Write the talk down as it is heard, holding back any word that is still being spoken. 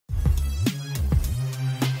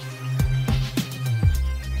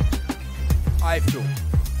iFILM,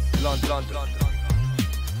 London.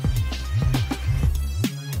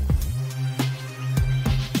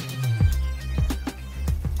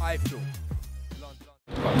 iFILM.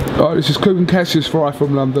 Alright, this is Coogan Cassius for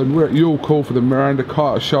iFILM London. We're at York Hall for the Miranda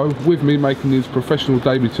Carter show. With me making his professional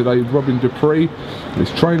debut today, Robin DUPRE and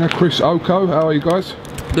his trainer Chris OKOH. How are you guys?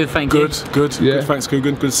 Good, thank you. Good. Yeah. Good, thanks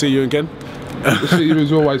Coogan. Good to see you again. Good to see you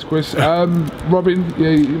as always, Chris. Robin,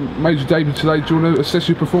 yeah, you made your debut today. Do you want to assess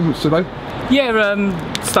your performance today?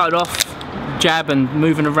 Yeah, started off jab and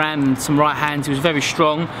moving around and some right hands. He was very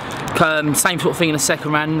strong. Same sort of thing in the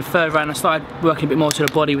second round. In the third round I started working a bit more to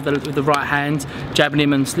the body with the right hand, jabbing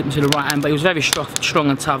him and slipping to the right hand, but he was very strong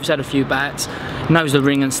and tough. He's had a few bats, knows the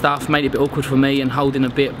ring and stuff, made it a bit awkward for me and holding a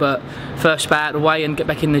bit, but first bat out of the way and get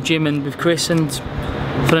back in the gym and with Chris and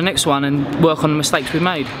for the next one and work on the mistakes we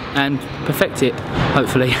made and perfect it,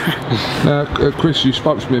 hopefully. Now, Chris, you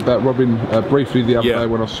spoke to me about Robin briefly the other day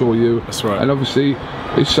when I saw you. That's right. And obviously,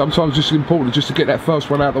 it's sometimes just important just to get that first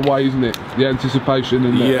one out of the way, isn't it? The anticipation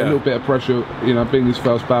and a little bit of pressure, you know, being his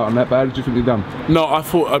first bout on that. But how did you think you done? No, I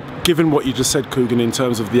thought, given what you just said, Coogan, in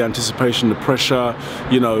terms of the anticipation, the pressure,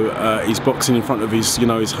 you know, he's boxing in front of his, you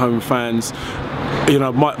know, his home fans. You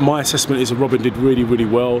know, my assessment is that Robin did really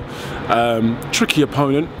well. Tricky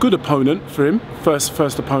opponent, good opponent for him,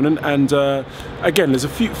 first opponent, and again, there's a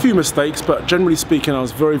few mistakes, but generally speaking, I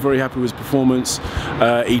was very happy with his performance.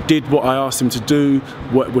 He did what I asked him to do,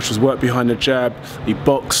 which was work behind the jab. He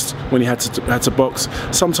boxed when he had to box.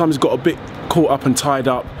 Sometimes got a bit caught up and tied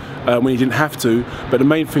up when he didn't have to, but the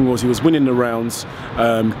main thing was he was winning the rounds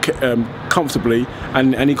comfortably,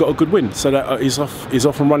 and he got a good win. So that he's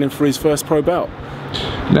off and running for his first pro bout.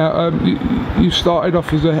 Now, you started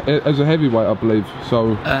off as a heavyweight, I believe.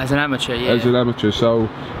 So as an amateur, yeah. As an amateur, so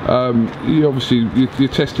you obviously you're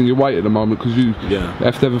testing your weight at the moment because you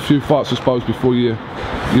have to have a few fights, I suppose, before you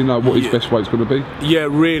know what his best weight's going to be. Yeah,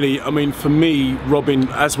 really. I mean, for me, Robin,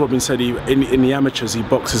 as Robin said, in the amateurs he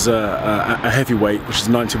boxes a heavyweight, which is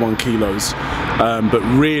 91 kilos. But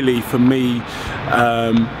really, for me,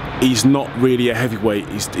 he's not really a heavyweight.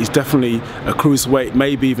 He's definitely a cruiserweight.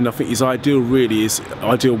 Maybe even I think his ideal weight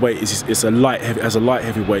is a light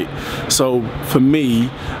heavyweight. So for me,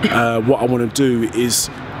 what I want to do is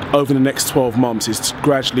over the next 12 months is to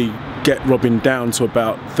gradually get Robin down to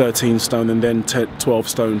about 13 stone and then 12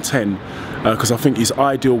 stone 10, because I think his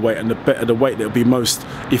ideal weight and the weight that will be most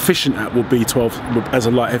efficient at will be 12 as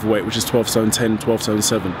a light heavyweight, which is 12 stone 10, 12 stone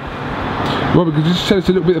 7. Robin, could you just tell us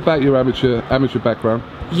a little bit about your amateur background?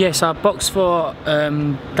 Yes, I boxed for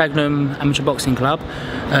Dagenham Amateur Boxing Club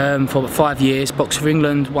for about 5 years. Boxed for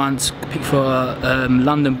England once, picked for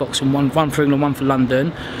London boxing, one for England, one for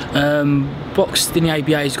London. Boxed in the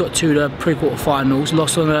ABA's, got to the pre-quarter finals,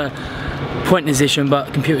 lost on a point decision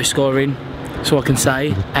but computer scoring, that's all I can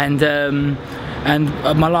say. And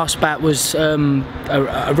my last bout was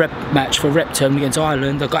a rep match for Repton against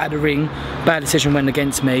Ireland. I got out of the ring, bad decision went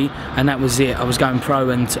against me, and that was it. I was going pro,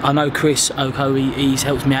 and I know Chris OKOH, he's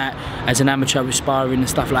helped me out as an amateur with sparring and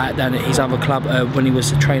stuff like that down at his other club when he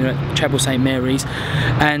was a trainer at Chapel St Mary's.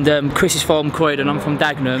 And Chris is from Croydon, I'm from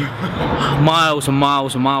Dagenham, miles and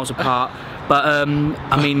miles and miles apart. But I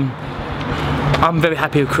mean, I'm very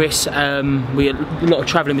happy with Chris. We had a lot of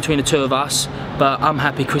travelling between the two of us, but I'm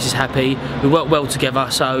happy, Chris is happy. We work well together,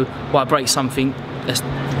 so why break something that's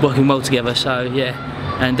working well together, so yeah.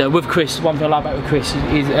 And with Chris, one thing I like about Chris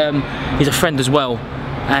is he's a friend as well,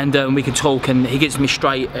 and we can talk and he gets me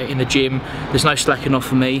straight in the gym. There's no slacking off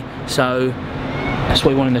for me, so that's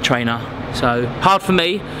what we want in the trainer. So hard for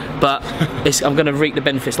me, but I'm going to reap the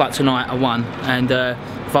benefits. Like tonight I won, and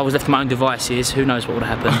if I was left to my own devices, who knows what would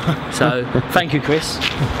happen. So thank you, Chris,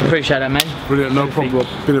 appreciate that, man. Brilliant, no problem.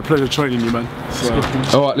 Been a pleasure training you, man. So.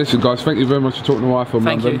 Alright, listen guys, thank you very much for talking to iFILM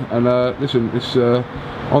London. And listen, it's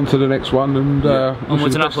on to the next one, and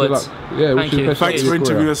onwards and upwards. Yeah, thank you. Thanks for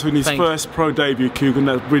interviewing us in his first pro debut, Coogan.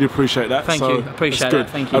 I really appreciate that. Thank you, appreciate that.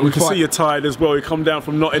 Thank you. And we can see you're tired as well. You come down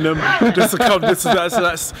from Nottingham just to come. So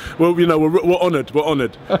that's well, you know, we're honoured. We're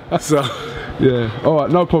honoured. So yeah. All right,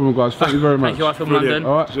 no problem, guys. Thank you very much. Thank you, iFILM London.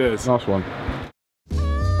 All right, cheers. Nice one.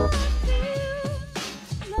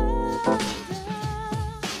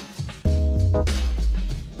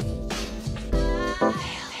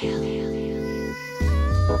 Hell, hell,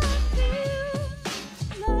 hell.